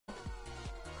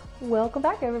Welcome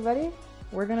back, everybody.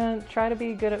 We're gonna try to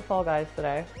be good at Fall Guys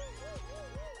today.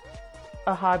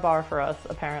 A high bar for us,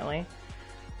 apparently.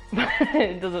 But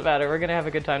it doesn't matter, we're gonna have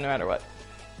a good time no matter what.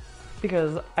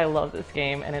 Because I love this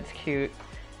game, and it's cute,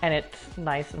 and it's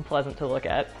nice and pleasant to look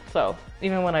at. So,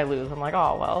 even when I lose, I'm like,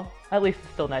 oh well, at least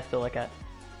it's still nice to look at.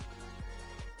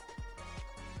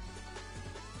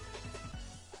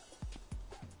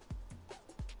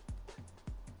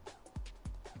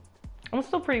 I'm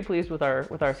still pretty pleased with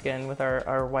our skin, with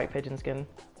our white pigeon skin.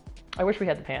 I wish we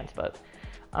had the pants, but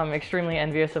I'm extremely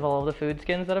envious of all of the food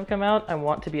skins that have come out. I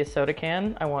want to be a soda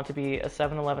can, I want to be a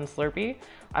 7-Eleven Slurpee,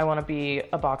 I want to be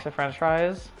a box of french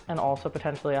fries, and also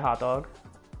potentially a hot dog.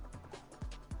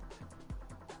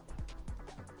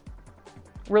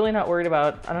 Really not worried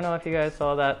about, I don't know if you guys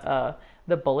saw that,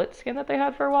 the bullet skin that they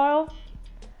had for a while.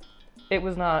 It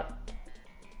was not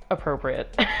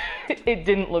appropriate. It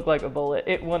didn't look like a bullet.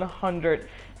 It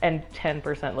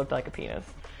 110% looked like a penis.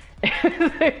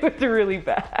 It was really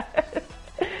bad.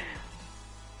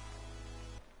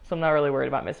 So I'm not really worried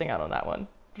about missing out on that one.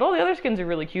 But all the other skins are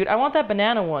really cute. I want that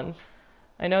banana one.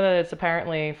 I know that it's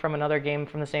apparently from another game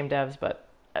from the same devs, but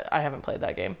I haven't played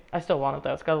that game. I still want it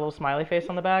though. It's got a little smiley face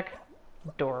on the back.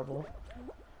 Adorable.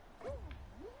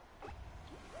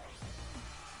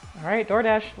 Alright,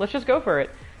 DoorDash. Let's just go for it.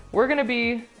 We're gonna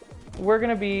be we're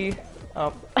gonna be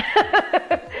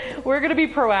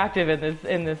proactive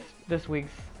in this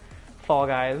week's Fall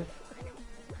Guys.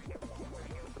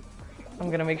 I'm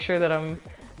gonna make sure that I'm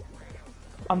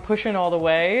pushing all the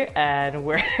way, and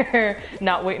we're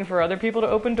not waiting for other people to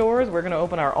open doors. We're gonna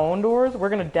open our own doors. We're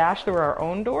gonna dash through our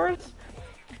own doors,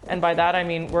 and by that I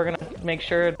mean we're gonna make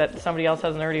sure that somebody else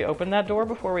hasn't already opened that door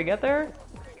before we get there.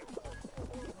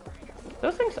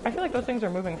 Those things, I feel like those things are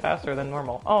moving faster than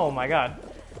normal. Oh my god.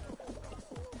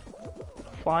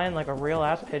 Flying like a real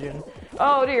ass pigeon.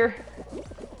 Oh dear.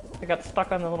 I got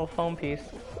stuck on the little foam piece.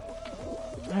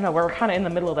 I don't know, we're kind of in the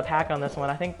middle of the pack on this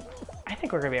one. I think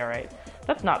we're gonna be alright.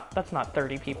 That's not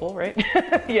 30 people, right?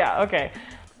 Yeah, okay.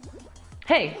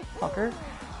 Hey, fucker.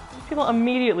 People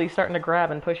immediately starting to grab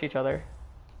and push each other.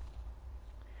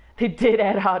 They did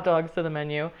add hot dogs to the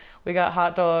menu. We got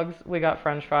hot dogs, we got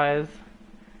french fries.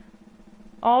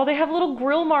 Oh, they have little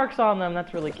grill marks on them.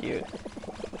 That's really cute.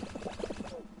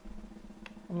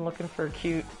 I'm looking for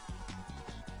cute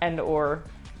and/or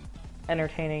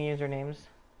entertaining usernames.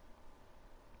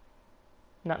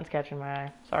 Nothing's catching my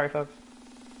eye. Sorry, folks.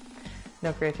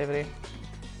 No creativity.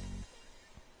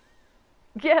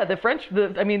 Yeah, the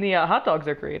hot dogs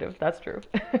are creative. That's true.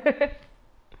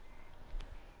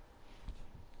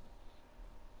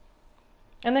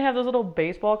 And they have those little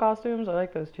baseball costumes. I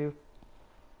like those too.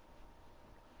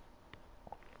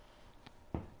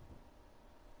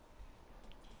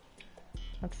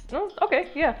 Okay,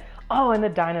 yeah. Oh, and the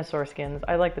dinosaur skins.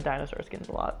 I like the dinosaur skins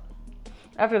a lot.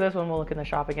 After this one, we'll look in the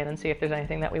shop again and see if there's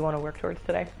anything that we want to work towards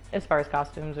today, as far as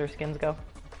costumes or skins go.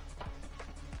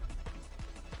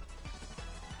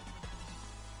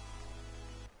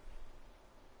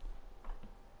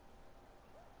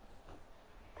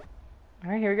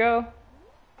 Alright, here we go.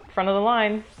 Front of the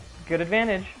line. Good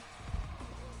advantage.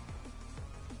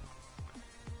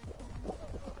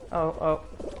 Oh,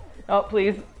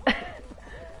 please.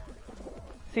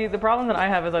 See, the problem that I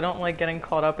have is I don't like getting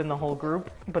caught up in the whole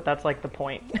group, but that's like the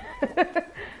point.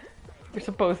 You're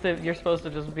supposed to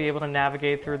just be able to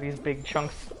navigate through these big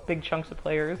chunks of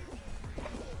players.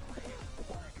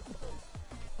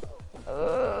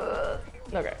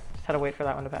 Okay, just had to wait for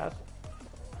that one to pass.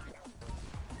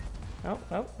 Nope.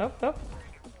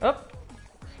 Oh,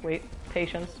 wait,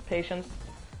 patience.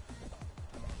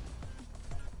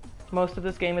 Most of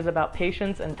this game is about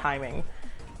patience and timing.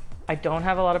 I don't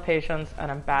have a lot of patience, and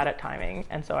I'm bad at timing,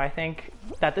 and so I think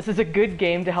that this is a good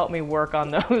game to help me work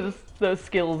on those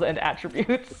skills and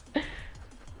attributes.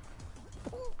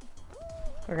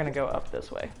 We're gonna go up this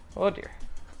way. Oh dear.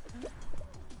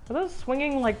 Are those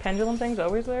swinging like pendulum things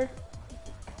always there?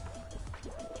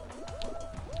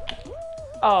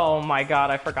 Oh my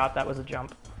god, I forgot that was a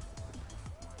jump.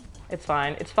 It's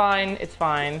fine.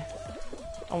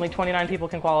 Only 29 people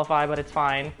can qualify, but it's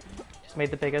fine. Made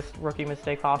the biggest rookie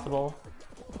mistake possible.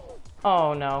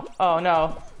 Oh no.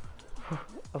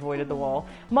 Avoided the wall.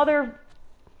 Mother...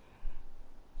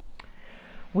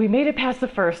 We made it past the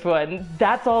first one.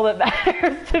 That's all that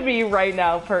matters to me right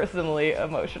now, personally,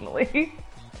 emotionally.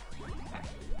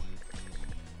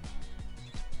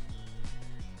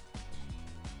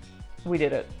 We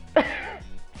did it.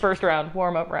 First round,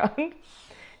 warm-up round.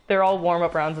 They're all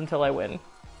warm-up rounds until I win.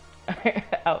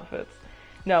 Outfits.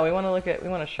 No, we want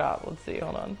to shop. Let's see,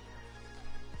 hold on.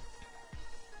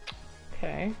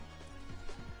 Okay.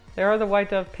 There are the white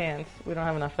dove pants. We don't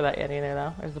have enough for that yet either,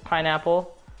 though. There's the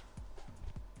pineapple.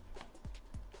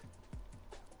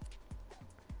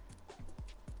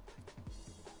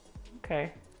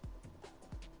 Okay.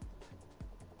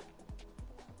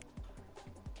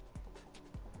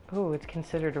 Ooh, it's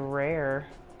considered rare.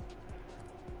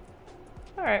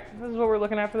 Alright, this is what we're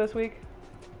looking at for this week.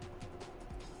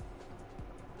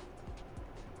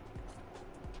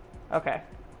 Okay.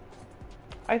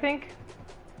 I think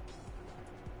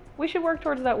we should work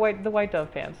towards the white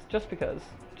dove pants, just because.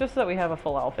 Just so that we have a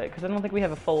full outfit, because I don't think we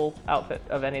have a full outfit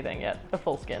of anything yet. A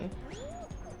full skin.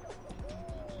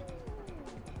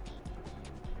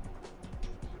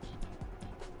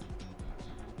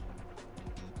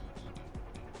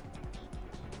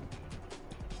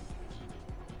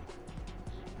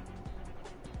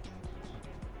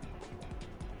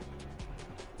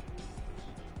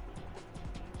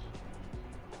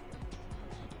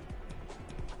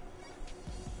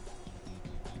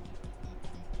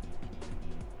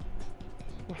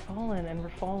 We're falling, and we're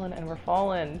falling, and we're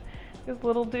falling. This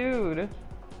little dude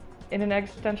in an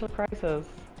existential crisis.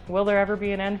 Will there ever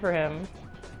be an end for him?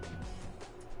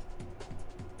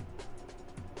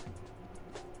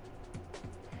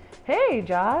 Hey,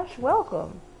 Josh,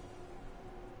 welcome.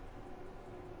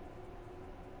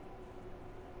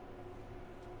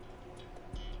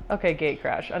 Okay, gate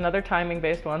crash. Another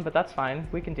timing-based one, but that's fine.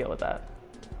 We can deal with that.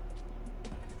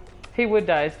 He would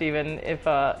die, Steven, if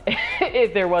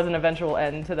if there was an eventual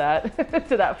end to that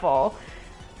to that fall.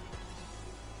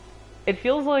 It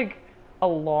feels like a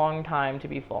long time to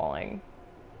be falling.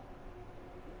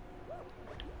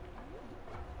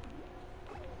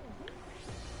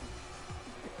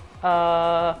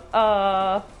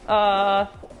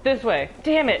 This way.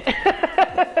 Damn it.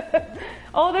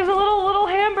 Oh, there's a little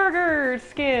hamburger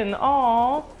skin.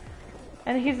 Aw.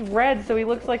 And he's red, so he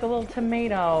looks like a little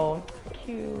tomato.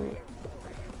 Cute.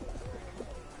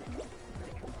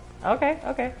 Okay,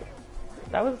 okay.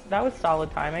 That was solid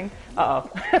timing. Uh-oh.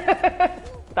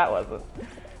 That wasn't.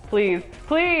 Please,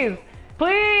 please,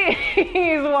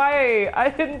 please, why? I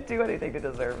didn't do anything to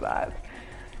deserve that.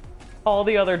 All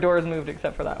the other doors moved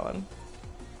except for that one.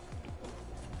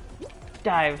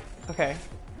 Dive. Okay.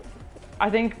 I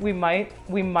think we might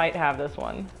have this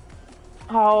one.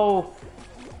 Oh.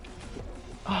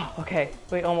 Oh, okay.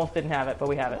 We almost didn't have it, but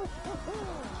we have it.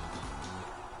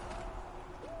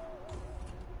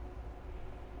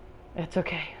 It's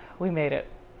okay. We made it.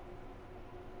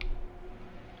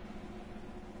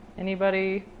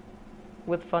 Anybody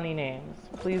with funny names,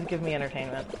 please give me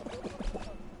entertainment.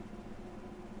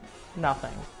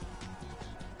 Nothing.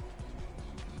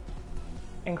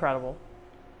 Incredible.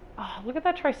 Oh, look at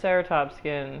that Triceratops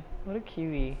skin. What a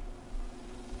cutie.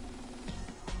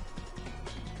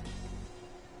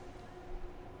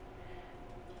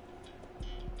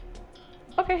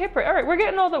 Okay, hit break. All right, we're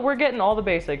getting all the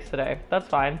basics today. That's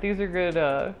fine. These are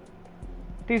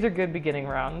good beginning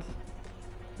rounds.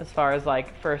 As far as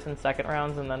like first and second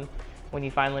rounds, and then when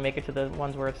you finally make it to the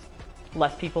ones where it's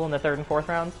less people in the third and fourth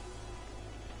rounds.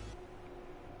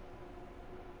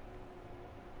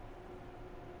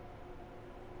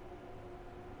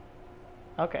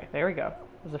 Okay, there we go. I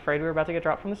was afraid we were about to get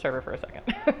dropped from the server for a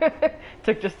second.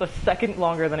 Took just a second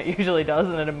longer than it usually does,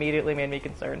 and it immediately made me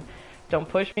concerned. Don't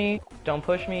push me. Don't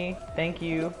push me. Thank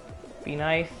you. Be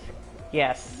nice.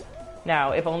 Yes.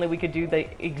 Now, if only we could do the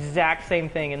exact same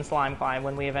thing in Slime Climb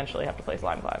when we eventually have to play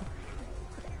Slime Climb.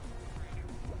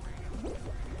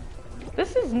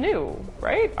 This is new,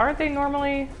 right? Aren't they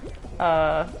normally,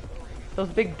 those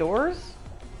big doors?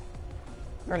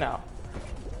 Or no?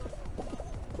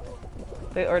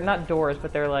 They, or not doors,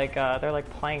 but they're like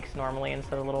planks normally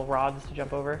instead of little rods to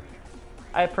jump over.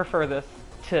 I prefer this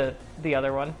to the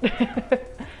other one.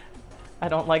 I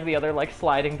don't like the other like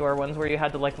sliding door ones where you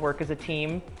had to like work as a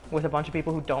team with a bunch of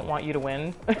people who don't want you to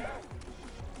win.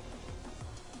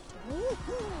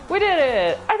 We did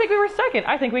it! I think we were second.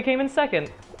 I think we came in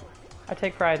second. I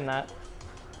take pride in that.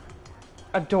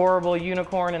 Adorable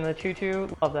unicorn in the tutu.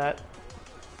 Love that.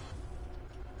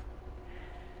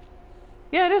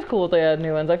 Yeah, it is cool that they add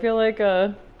new ones. I feel like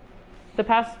the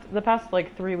past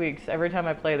like 3 weeks, every time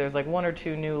I play, there's like 1 or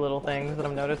 2 new little things that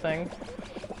I'm noticing,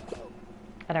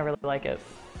 and I really like it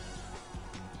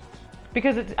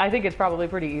because I think it's probably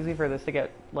pretty easy for this to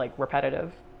get like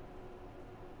repetitive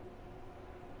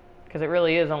because it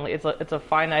really is only it's a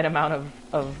finite amount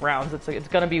of rounds. It's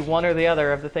gonna be one or the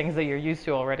other of the things that you're used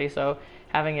to already. So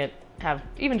having it have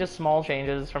even just small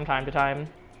changes from time to time,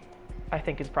 I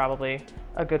think is probably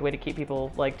a good way to keep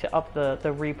people like to up the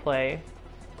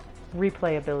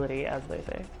replayability, as they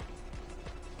say.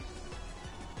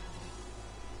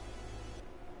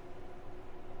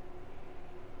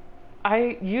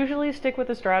 I usually stick with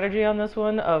the strategy on this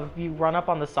one of you run up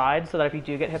on the side so that if you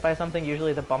do get hit by something,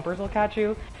 usually the bumpers will catch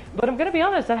you. But I'm gonna be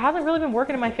honest, that hasn't really been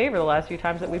working in my favor the last few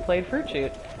times that we played Fruit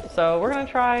Shoot. So we're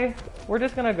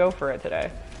just gonna go for it today.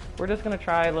 We're just gonna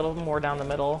try a little more down the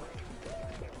middle,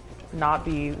 not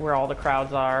be where all the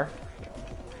crowds are,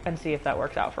 and see if that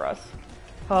works out for us.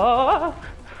 Oh!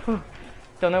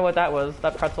 Don't know what that was,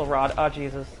 that pretzel rod. Oh,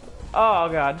 Jesus. Oh,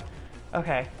 God.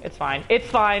 Okay, it's fine. It's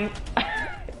fine!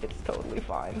 It's totally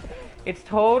fine. It's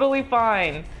totally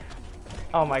fine.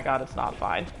 Oh my god, it's not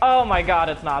fine. Oh my god,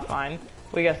 it's not fine.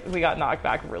 We got knocked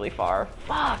back really far.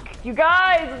 Fuck! You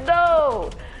guys,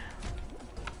 no!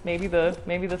 Maybe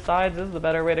the sides is the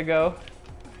better way to go.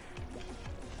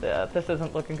 Yeah, this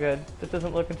isn't looking good. This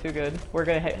isn't looking too good. We're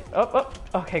gonna hit. Oh,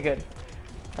 okay, good.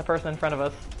 That person in front of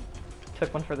us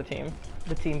took one for the team.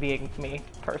 The team being me,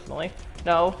 personally.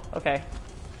 No? Okay.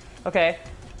 Okay.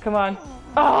 Come on.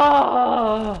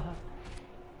 Oh!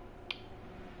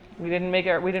 We didn't make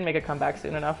a comeback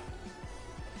soon enough.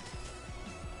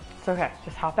 It's okay.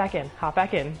 Just hop back in. Hop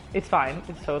back in. It's fine.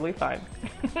 It's totally fine.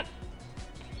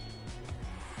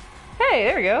 Hey,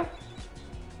 there we go.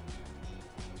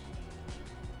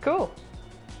 Cool.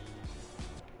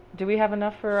 Do we have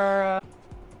enough for our...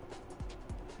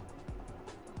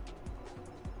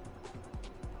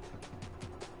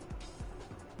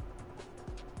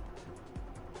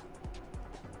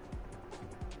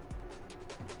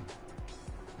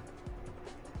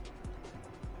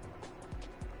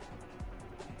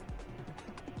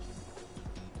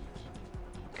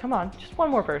 Come on, just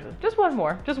one more person. Just one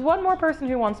more. Just one more person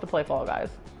who wants to play Fall Guys.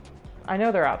 I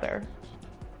know they're out there.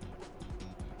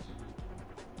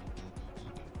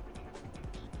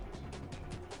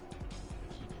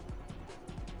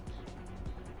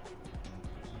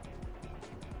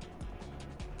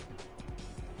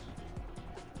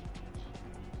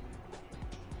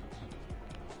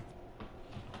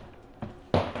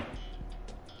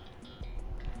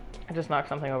 I just knocked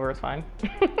something over, it's fine.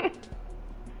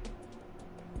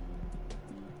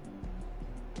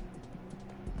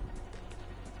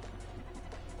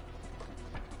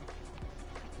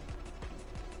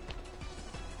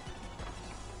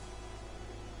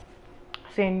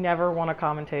 See, I never want to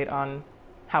commentate on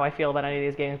how I feel about any of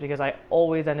these games because I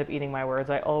always end up eating my words.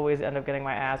 I always end up getting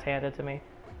my ass handed to me.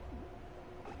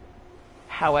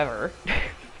 However,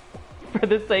 for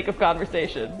the sake of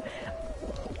conversation,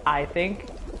 I think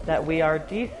that we are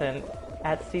decent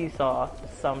at Seesaw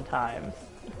sometimes.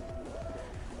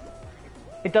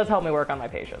 It does help me work on my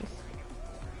patience.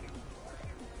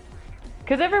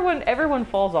 Because everyone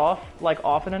falls off like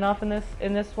often enough in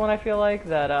this one, I feel like,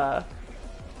 that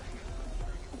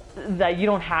that you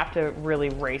don't have to really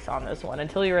race on this one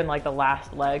until you're in like the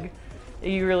last leg.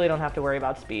 You really don't have to worry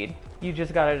about speed. You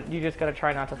just gotta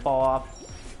try not to fall off,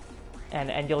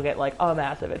 and you'll get like a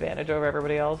massive advantage over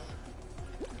everybody else.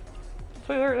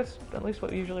 That's at least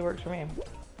what usually works for me.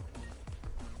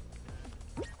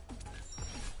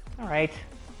 All right,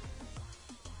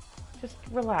 just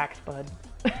relax, bud.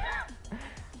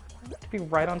 To be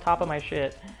right on top of my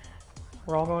shit.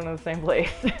 We're all going to the same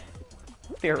place,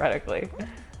 theoretically.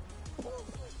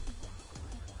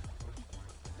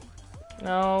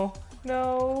 No,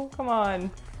 no, come on.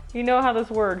 You know how this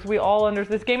works. We all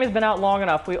this game has been out long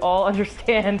enough. We all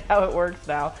understand how it works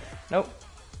now. Nope.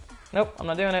 Nope, I'm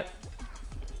not doing it.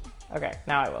 Okay,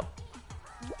 now I will.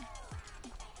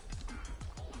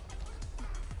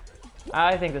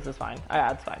 I think this is fine.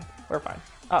 It's fine. We're fine.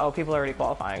 Uh-oh, people are already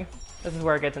qualifying. This is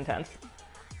where it gets intense.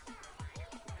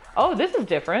 Oh, this is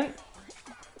different.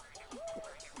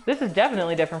 This is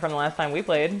definitely different from the last time we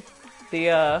played.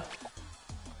 The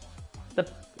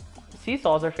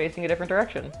seesaws are facing a different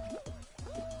direction.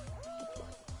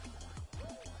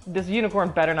 This unicorn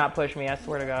better not push me, I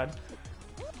swear to God.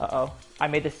 Uh-oh. I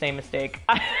made the same mistake.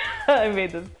 I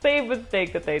made the same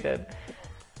mistake that they did.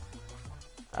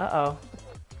 Uh-oh.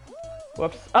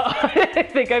 Whoops. Oh, I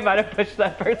think I might have pushed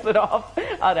that person off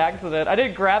on accident. I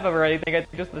didn't grab him or anything. I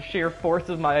think just the sheer force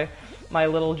of my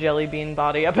little jelly bean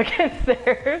body up against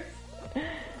theirs.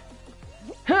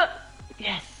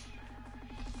 Yes.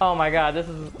 Oh my God, this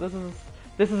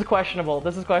is questionable.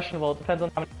 This is questionable. It depends on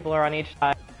how many people are on each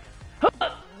side.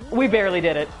 We barely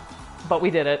did it, but we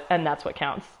did it, and that's what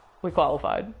counts. We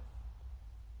qualified.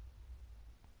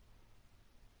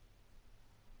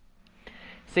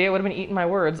 See, I would have been eating my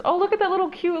words. Oh, look at that little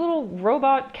cute little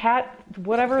robot cat,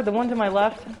 whatever, the one to my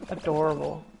left.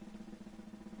 Adorable.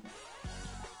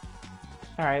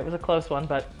 Alright, it was a close one,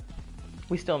 but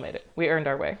we still made it. We earned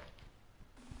our way.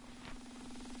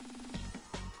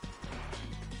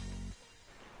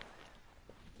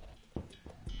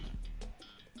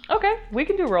 Okay, we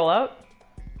can do rollout.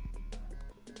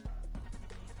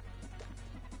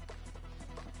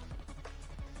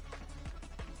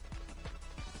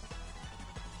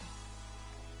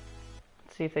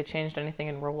 Let's see if they changed anything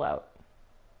in rollout.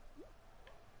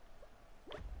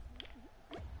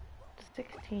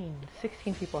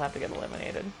 16 people have to get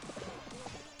eliminated.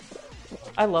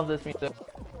 I love this music.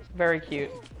 Very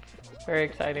cute. Very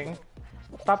exciting.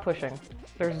 Stop pushing.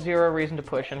 There's zero reason to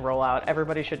push and roll out.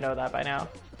 Everybody should know that by now.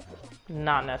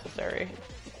 Not necessary.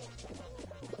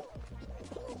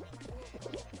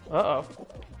 Uh-oh.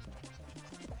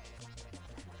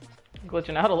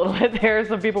 Glitching out a little bit there.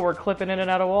 Some people were clipping in and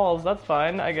out of walls. That's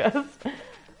fine, I guess.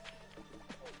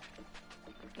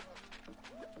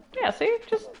 Yeah, see?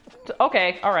 Just...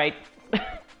 Okay, alright.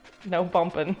 No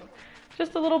bumping.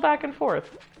 Just a little back and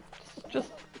forth.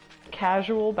 Just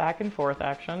casual back and forth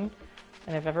action.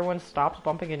 And if everyone stops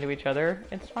bumping into each other,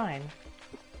 it's fine.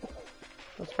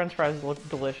 Those french fries look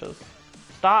delicious.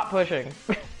 Stop pushing!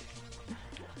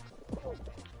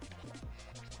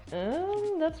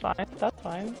 That's fine. That's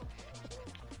fine.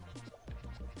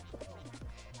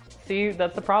 See,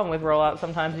 that's the problem with rollout.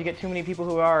 Sometimes you get too many people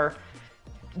who are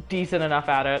decent enough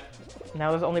at it. Now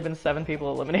there's only been 7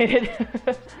 people eliminated.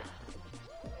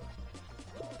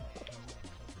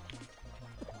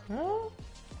 Oh,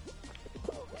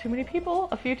 too many people?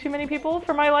 A few too many people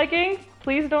for my liking?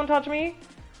 Please don't touch me.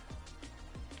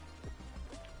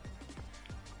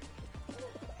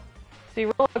 See,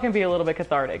 rollout can be a little bit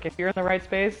cathartic. If you're in the right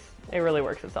space, it really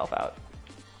works itself out.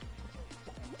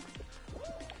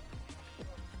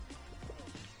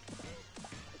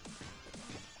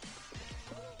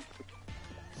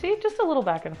 See, just a little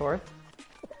back and forth.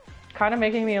 Kind of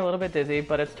making me a little bit dizzy,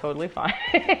 but it's totally fine.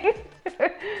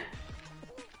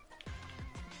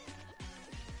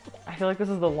 I feel like this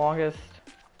is the longest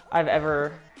I've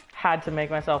ever had to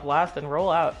make myself last and roll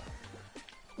out.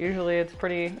 Usually it's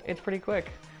pretty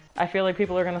quick. I feel like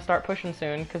people are gonna start pushing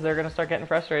soon because they're gonna start getting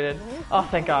frustrated. Oh,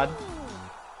 thank God.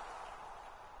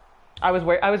 I was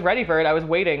ready for it. I was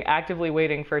waiting, actively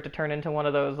waiting for it to turn into one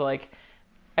of those, like,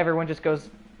 everyone just goes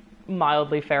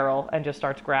mildly feral and just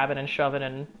starts grabbing and shoving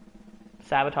and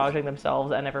sabotaging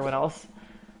themselves and everyone else.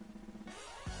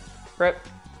 Rip.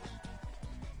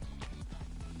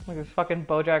 Look at this fucking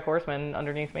BoJack Horseman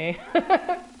underneath me.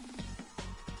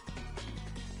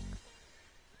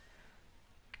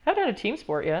 Haven't had a team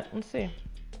sport yet. Let's see.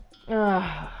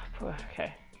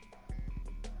 Okay.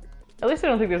 At least I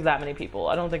don't think there's that many people.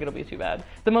 I don't think it'll be too bad.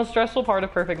 The most stressful part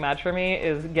of Perfect Match for me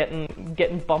is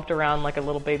getting bumped around like a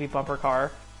little baby bumper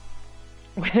car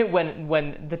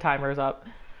when the timer's up.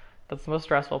 That's the most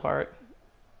stressful part.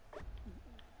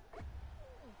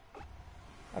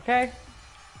 Okay.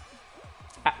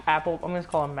 Apple. I'm gonna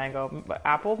call him mango.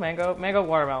 Apple, mango,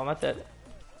 watermelon. That's it.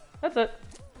 That's it.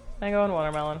 Mango and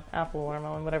watermelon. Apple,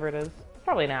 watermelon, whatever it is.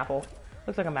 Probably an apple.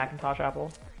 Looks like a Macintosh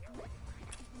apple.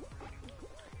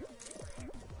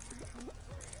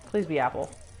 Please be apple,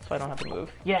 so I don't have to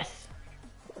move. Yes!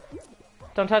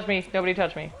 Don't touch me. Nobody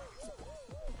touch me.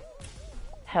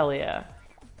 Hell yeah.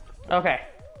 Okay.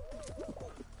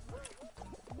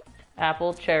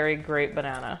 Apple, cherry, grape,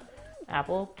 banana.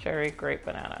 Apple, cherry, grape,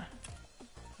 banana.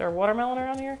 Is there a watermelon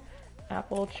around here?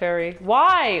 Apple, cherry.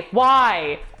 Why?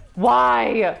 Why?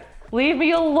 Why? Leave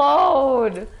me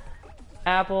alone!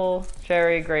 Apple,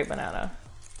 cherry, grape, banana.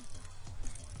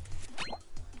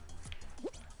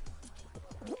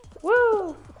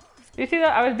 Woo! Do you see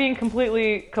that? I was being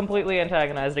completely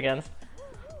antagonized against.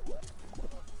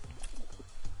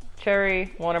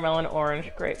 Cherry, watermelon, orange,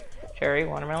 grape. Cherry,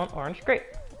 watermelon, orange, grape.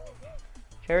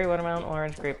 Cherry, watermelon,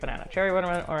 orange, grape, banana. Cherry,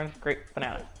 watermelon, orange, grape,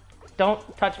 banana.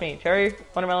 Don't touch me. Cherry,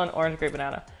 watermelon, orange, grape,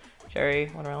 banana. Cherry,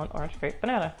 watermelon, orange, grape,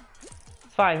 banana.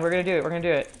 It's fine. We're gonna do it. We're gonna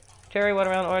do it. Cherry,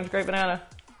 watermelon, orange, grape, banana.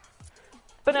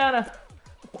 Banana.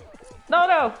 No,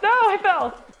 no, no! I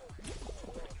fell.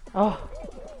 Oh,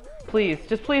 please,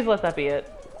 just please let that be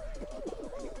it.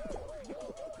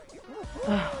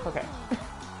 Okay.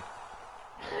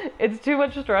 It's too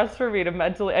much stress for me to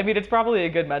mentally. I mean, it's probably a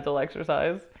good mental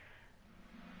exercise.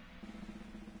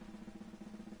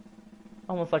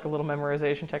 Almost like a little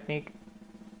memorization technique.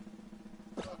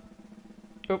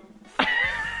 Oop.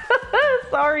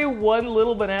 Sorry, one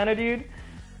little banana, dude.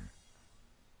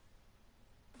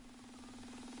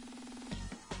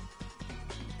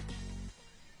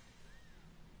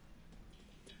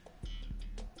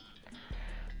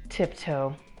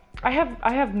 Tiptoe. I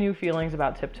have new feelings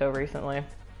about Tiptoe recently.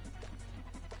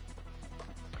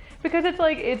 Because it's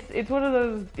like it's one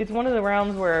of the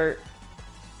rounds where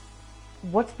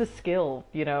what's the skill,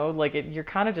 you know? Like you're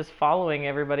kind of just following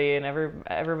everybody and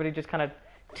everybody just kind of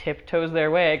tiptoes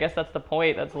their way. I guess that's the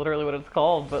point. That's literally what it's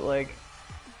called. But like,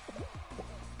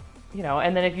 you know,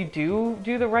 and then if you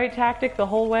do the right tactic the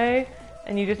whole way,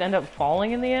 and you just end up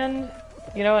falling in the end,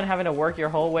 you know, and having to work your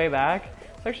whole way back,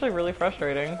 it's actually really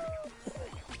frustrating.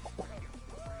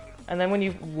 And then when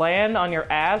you land on your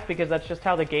ass, because that's just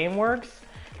how the game works,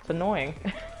 it's annoying.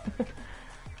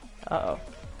 Uh-oh.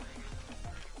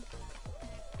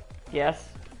 Yes.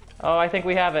 Oh, I think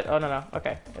we have it. Oh, no.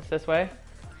 Okay, it's this way.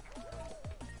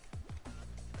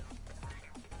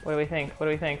 What do we think? What do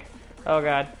we think? Oh,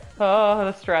 God. Oh,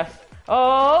 the stress.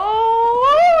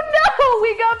 Oh, no!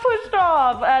 We got pushed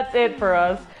off! That's it for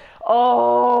us.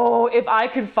 Oh, if I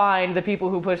could find the people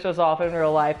who pushed us off in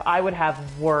real life, I would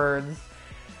have words.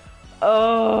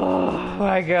 Oh,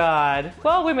 my God.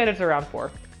 Well, we made it to round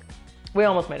 4. We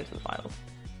almost made it to the finals.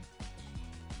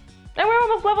 And we're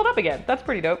almost leveled up again. That's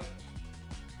pretty dope.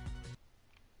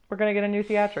 We're gonna get a new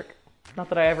theatric. Not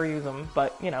that I ever use them,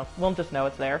 but, you know, we'll just know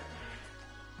it's there.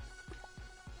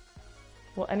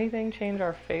 Will anything change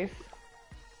our face?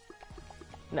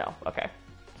 No. Okay.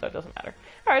 So it doesn't matter.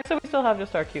 Alright, so we still have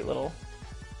just our cute little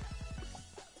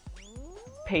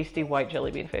pasty white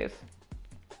jelly bean face.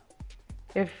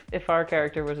 If our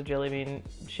character was a jelly bean,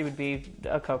 she would be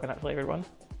a coconut flavored one.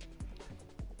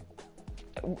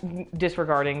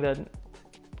 Disregarding the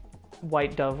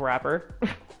white dove wrapper.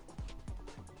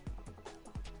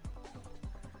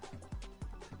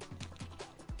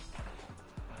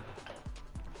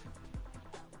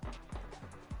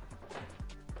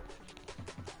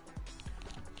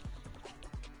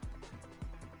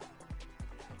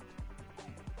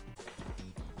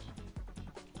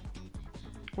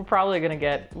 We're probably gonna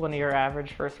get one of your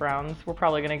average first rounds. We're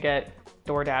probably gonna get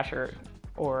DoorDash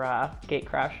or Gate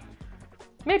Crash.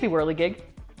 Maybe Whirligig.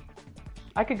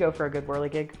 I could go for a good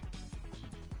Whirligig.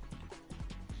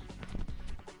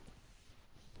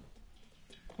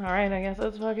 Alright, I guess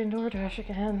it's fucking DoorDash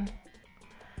again.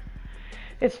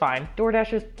 It's fine.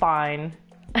 DoorDash is fine.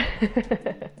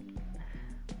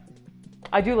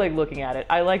 I do like looking at it.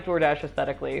 I like DoorDash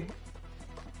aesthetically.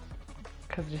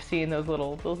 Because just seeing those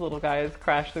little guys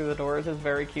crash through the doors is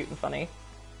very cute and funny.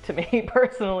 To me,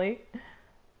 personally.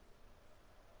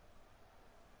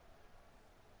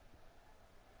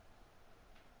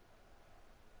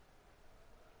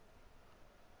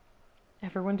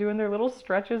 Everyone doing their little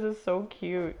stretches is so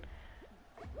cute.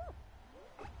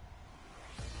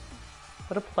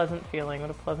 What a pleasant feeling. What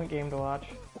a pleasant game to watch.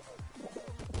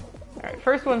 Alright,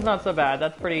 first one's not so bad.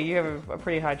 That's pretty, you have a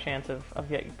pretty high chance of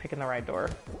picking the right door.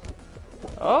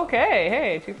 Okay,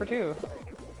 hey, 2 for 2.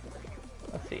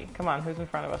 Let's see. Come on, who's in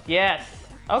front of us? Yes!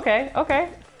 Okay, okay.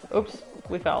 Oops,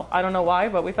 we fell. I don't know why,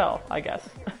 but we fell, I guess.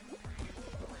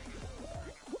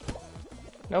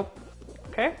 Nope.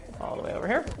 Okay, all the way over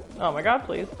here. Oh my god,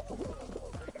 please.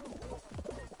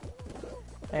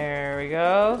 There we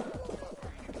go.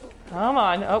 Come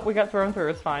on. Oh, we got thrown through.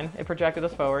 It's fine. It projected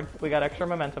us forward. We got extra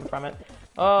momentum from it.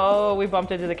 Oh, we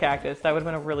bumped into the cactus. That would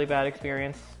have been a really bad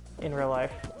experience in real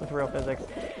life with real physics.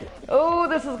 Oh,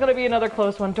 this is gonna be another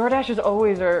close one. DoorDash is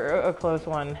always a close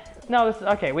one. No, this is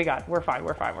okay. We're fine.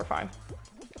 We're fine.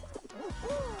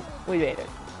 We made it.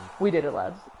 We did it,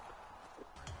 lads.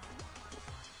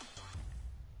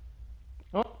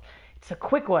 Oh, it's a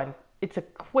quick one. It's a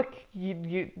quick.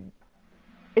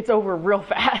 It's over real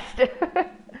fast.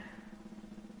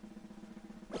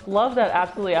 Love that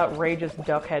absolutely outrageous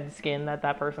duck head skin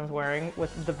that person's wearing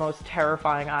with the most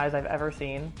terrifying eyes I've ever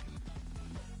seen.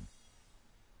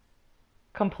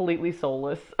 Completely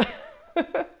soulless.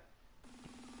 I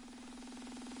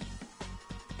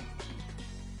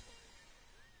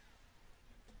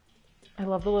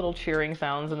love the little cheering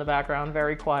sounds in the background,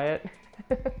 very quiet.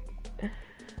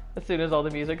 As soon as all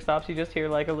the music stops, you just hear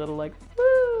like a little like,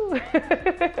 woo!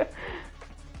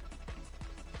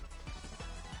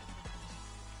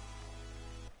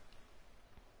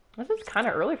 This is kind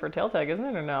of early for tail tag, isn't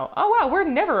it, or no? Oh wow, we're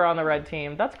never on the red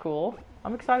team. That's cool.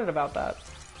 I'm excited about that.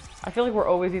 I feel like we're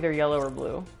always either yellow or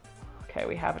blue. Okay,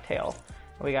 we have a tail.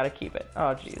 We gotta keep it.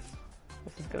 Oh jeez.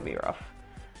 This is gonna be rough.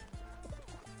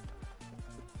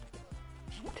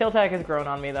 Tail tag has grown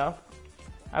on me though.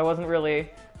 I wasn't really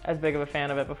as big of a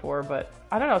fan of it before, but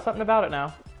I don't know, something about it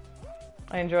now.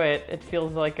 I enjoy it. It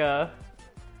feels like a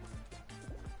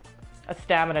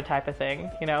stamina type of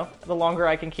thing, you know? The longer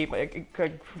I can keep it.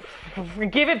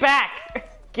 Give it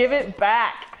back! Give it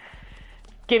back!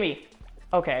 Gimme.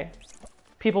 Okay.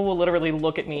 People will literally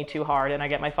look at me too hard and I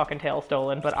get my fucking tail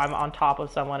stolen, but I'm on top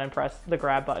of someone and press the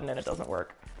grab button and it doesn't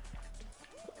work.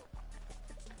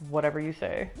 Whatever you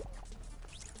say.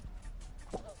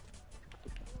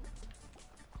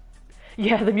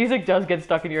 Yeah, the music does get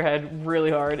stuck in your head really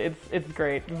hard. It's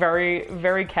great. Very,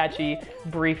 very catchy,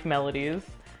 brief melodies.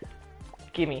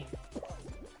 Gimme.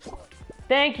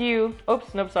 Thank you.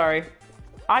 Oops, nope, sorry.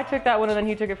 I took that one and then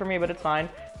he took it from me, but it's fine.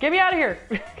 Get me out of here!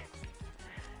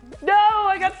 No,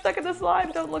 I got stuck in the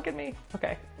slime. Don't look at me.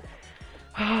 Okay.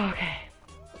 Okay.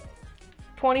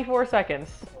 24 seconds.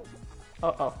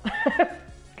 Uh-oh.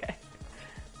 Okay.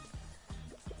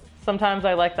 Sometimes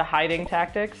I like the hiding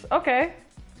tactics. Okay.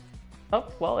 Oh,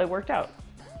 well, it worked out.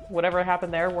 Whatever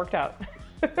happened there worked out.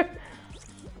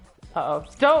 Uh-oh.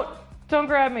 Don't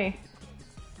grab me.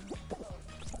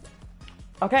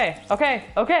 Okay, okay,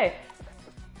 okay.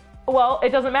 Well, it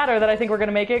doesn't matter that I think we're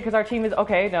gonna make it because our team is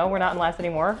okay. No, we're not in last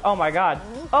anymore. Oh my god.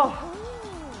 Oh.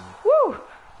 Woo.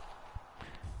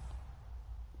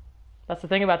 That's the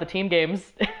thing about the team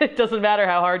games. It doesn't matter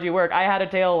how hard you work. I had a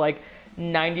tail like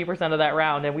 90% of that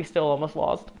round and we still almost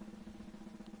lost.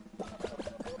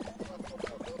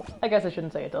 I guess I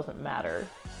shouldn't say it doesn't matter.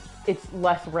 It's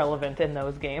less relevant in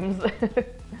those games.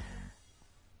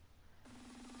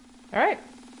 All right.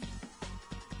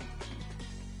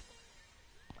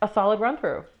 A solid run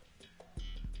through.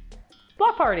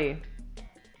 Block party.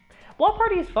 Block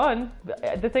party is fun.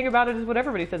 The thing about it is what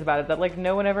everybody says about it, that like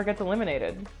no one ever gets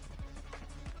eliminated.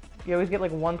 You always get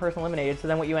like one person eliminated, so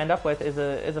then what you end up with is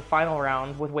a final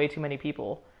round with way too many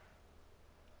people.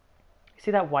 You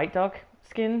see that white duck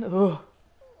skin? Ugh.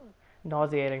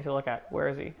 Nauseating to look at. Where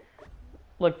is he?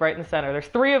 Look, right in the center. There's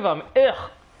 3 of them.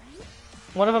 Ugh.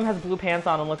 One of them has blue pants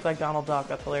on and looks like Donald Duck.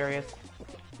 That's hilarious.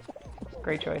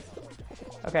 Great choice.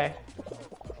 Okay.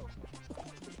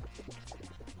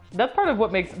 That's part of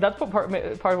what makes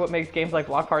part of what makes games like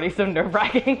Block Party so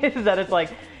nerve-wracking is that it's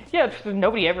like, yeah,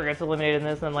 nobody ever gets eliminated in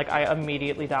this, and like I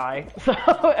immediately die.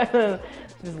 So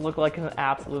just look like an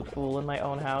absolute fool in my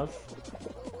own house.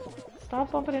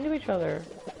 Stop bumping into each other.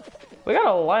 We got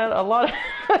a lot of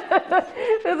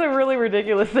that's a really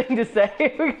ridiculous thing to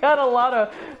say. We got a lot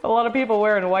of people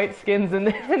wearing white skins in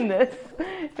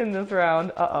this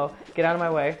round. Uh-oh. Get out of my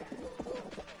way.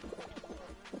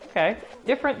 Okay.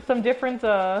 Some different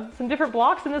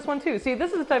blocks in this one too. See,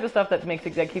 this is the type of stuff that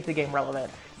keeps the game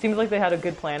relevant. Seems like they had a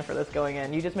good plan for this going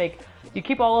in. You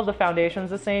keep all of the foundations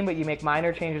the same, but you make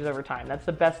minor changes over time. That's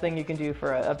the best thing you can do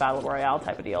for a battle royale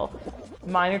type of deal.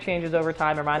 Minor changes over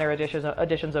time or minor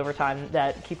additions over time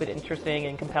that keep it interesting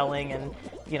and compelling and,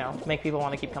 you know, make people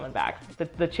want to keep coming back.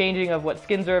 The changing of what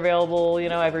skins are available, you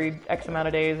know, every X amount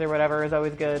of days or whatever is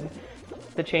always good.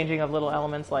 The changing of little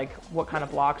elements like what kind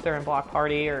of blocks are in Block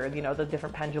Party, or, you know, the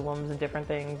different pendulums and different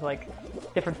things, like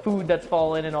different food that's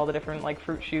fallen and all the different like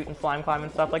fruit shoot and slime climb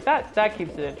and stuff like that. That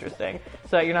keeps it interesting,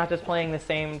 so that you're not just playing the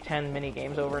same 10 mini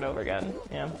games over and over again.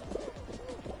 Yeah.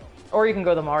 Or you can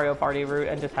go the Mario Party route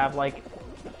and just have like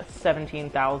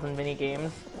 17,000 mini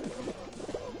games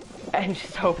and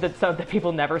just hope that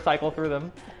people never cycle through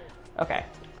them. Okay,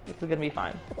 this is gonna be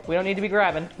fine. We don't need to be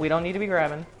grabbing. We don't need to be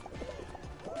grabbing.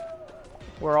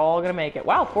 We're all gonna make it.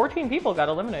 Wow, 14 people got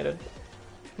eliminated.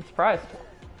 I'm surprised.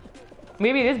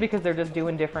 Maybe it is because they're just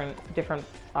doing different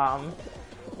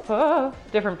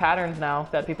patterns now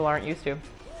that people aren't used to.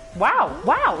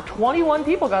 Wow, 21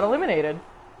 people got eliminated.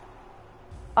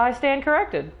 I stand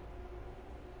corrected.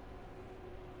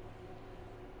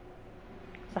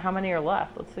 So how many are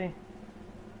left? Let's see.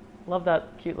 Love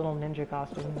that cute little ninja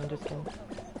costume, ninja skin.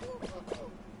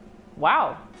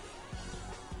 Wow.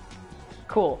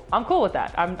 Cool. I'm cool with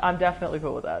that. I'm definitely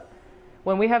cool with that.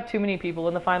 When we have too many people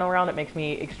in the final round, it makes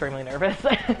me extremely nervous.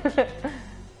 What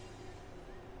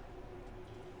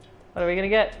are we gonna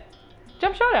get?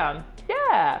 Jump Showdown!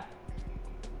 Yeah!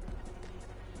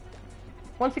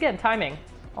 Once again, timing.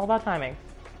 All about timing.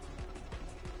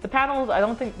 The panels, I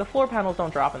don't think, the floor panels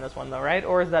don't drop in this one though, right?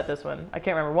 Or is that this one? I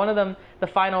can't remember. One of them, the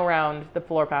final round, the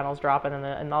floor panels drop, and then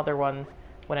another one,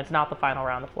 when it's not the final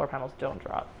round, the floor panels don't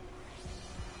drop.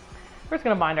 We're just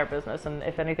gonna mind our business, and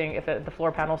if anything, if the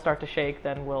floor panels start to shake,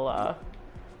 then we'll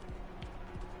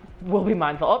be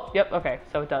mindful. Oh, yep, okay,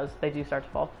 so it does. They do start to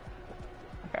fall.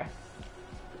 Okay.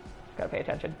 Gotta pay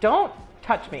attention. Don't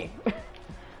touch me.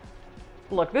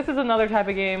 Look, this is another type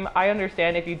of game. I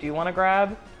understand if you do want to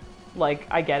grab. Like,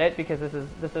 I get it, because this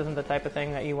isn't the type of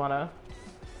thing that you want to,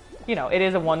 you know, it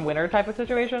is a one winner type of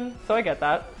situation, so I get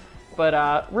that.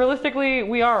 But realistically,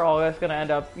 we are always going to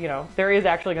end up, you know, there is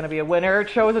actually going to be a winner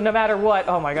chosen no matter what.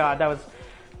 Oh my god, that was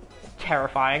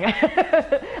terrifying.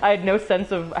 I had no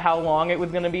sense of how long it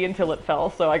was going to be until it fell,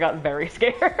 so I got very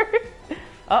scared.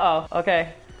 Uh-oh,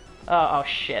 okay. Oh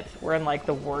shit, we're in like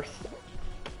the worst.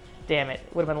 Damn it,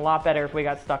 would have been a lot better if we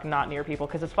got stuck not near people,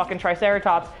 because it's fucking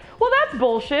Triceratops. Well, that's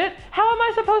bullshit. How am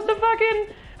I supposed to fucking...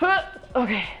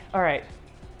 Okay, alright.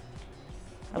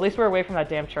 At least we're away from that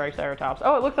damn Triceratops.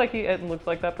 Oh, it looks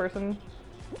like that person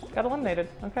got eliminated.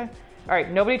 Okay. All right,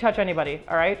 nobody touch anybody.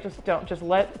 All right, just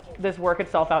let this work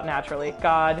itself out naturally.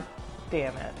 God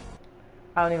damn it.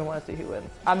 I don't even want to see who wins.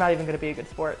 I'm not even going to be a good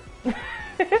sport.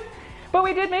 But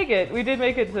we did make it. We did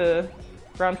make it to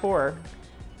round 4.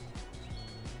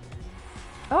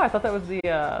 Oh, I thought that was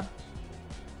the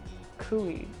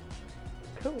Cooey.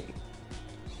 Cooey.